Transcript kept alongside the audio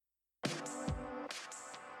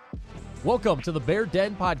Welcome to the Bear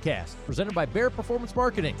Den Podcast, presented by Bear Performance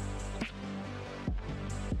Marketing.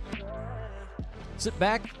 Sit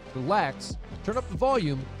back, relax, turn up the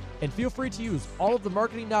volume, and feel free to use all of the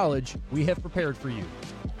marketing knowledge we have prepared for you.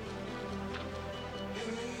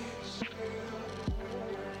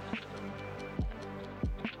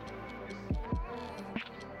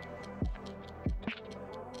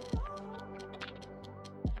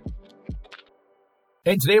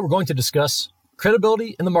 And today we're going to discuss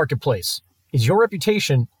credibility in the marketplace. Is your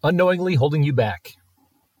reputation unknowingly holding you back?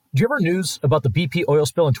 Did you ever news about the BP oil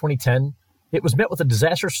spill in 2010? It was met with a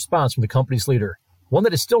disastrous response from the company's leader, one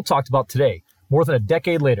that is still talked about today, more than a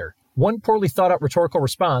decade later. One poorly thought out rhetorical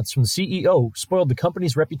response from the CEO spoiled the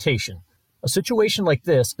company's reputation. A situation like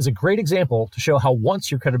this is a great example to show how once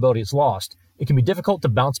your credibility is lost, it can be difficult to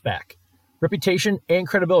bounce back. Reputation and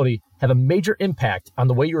credibility have a major impact on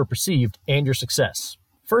the way you are perceived and your success.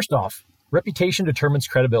 First off, reputation determines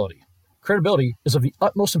credibility. Credibility is of the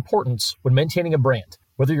utmost importance when maintaining a brand.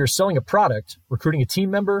 Whether you're selling a product, recruiting a team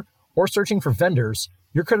member, or searching for vendors,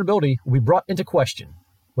 your credibility will be brought into question.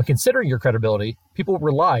 When considering your credibility, people will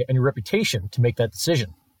rely on your reputation to make that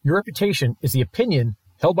decision. Your reputation is the opinion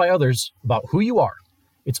held by others about who you are.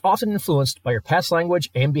 It's often influenced by your past language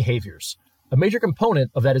and behaviors. A major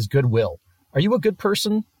component of that is goodwill. Are you a good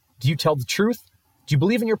person? Do you tell the truth? Do you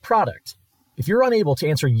believe in your product? If you're unable to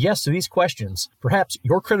answer yes to these questions, perhaps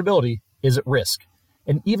your credibility is at risk.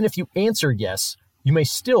 And even if you answer yes, you may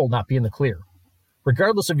still not be in the clear.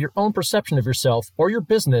 Regardless of your own perception of yourself or your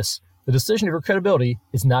business, the decision of your credibility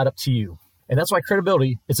is not up to you. And that's why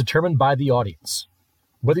credibility is determined by the audience.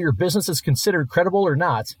 Whether your business is considered credible or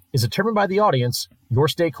not is determined by the audience, your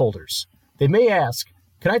stakeholders. They may ask,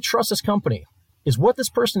 can I trust this company? Is what this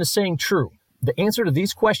person is saying true? The answer to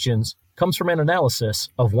these questions comes from an analysis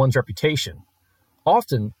of one's reputation.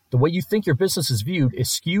 Often, the way you think your business is viewed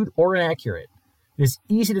is skewed or inaccurate. It is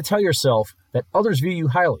easy to tell yourself that others view you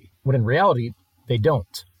highly, when in reality, they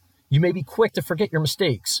don't. You may be quick to forget your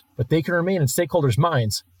mistakes, but they can remain in stakeholders'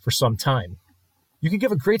 minds for some time. You can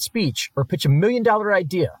give a great speech or pitch $1 million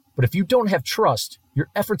idea, but if you don't have trust, your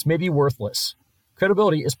efforts may be worthless.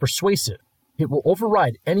 Credibility is persuasive. It will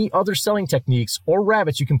override any other selling techniques or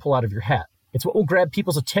rabbits you can pull out of your hat. It's what will grab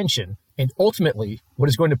people's attention and ultimately what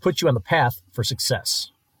is going to put you on the path for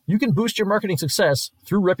success. You can boost your marketing success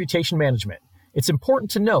through reputation management. It's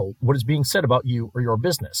important to know what is being said about you or your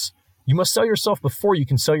business. You must sell yourself before you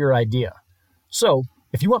can sell your idea. So,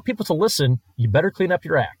 if you want people to listen, you better clean up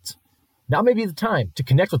your act. Now may be the time to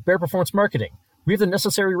connect with Bear Performance Marketing. We have the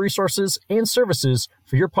necessary resources and services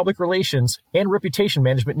for your public relations and reputation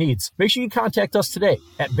management needs. Make sure you contact us today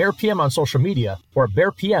at BearPM on social media or at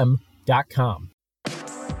bearpm.com.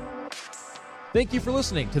 Thank you for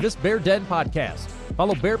listening to this Bear Den Podcast.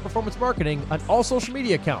 Follow Bear Performance Marketing on all social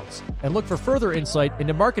media accounts and look for further insight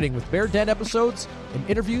into marketing with Bear Den episodes and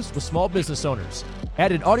interviews with small business owners.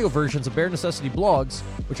 Added audio versions of Bear Necessity blogs,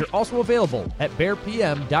 which are also available at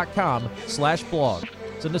bearpm.com/blog.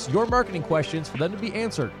 Send us your marketing questions for them to be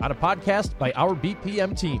answered on a podcast by our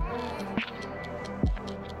BPM team.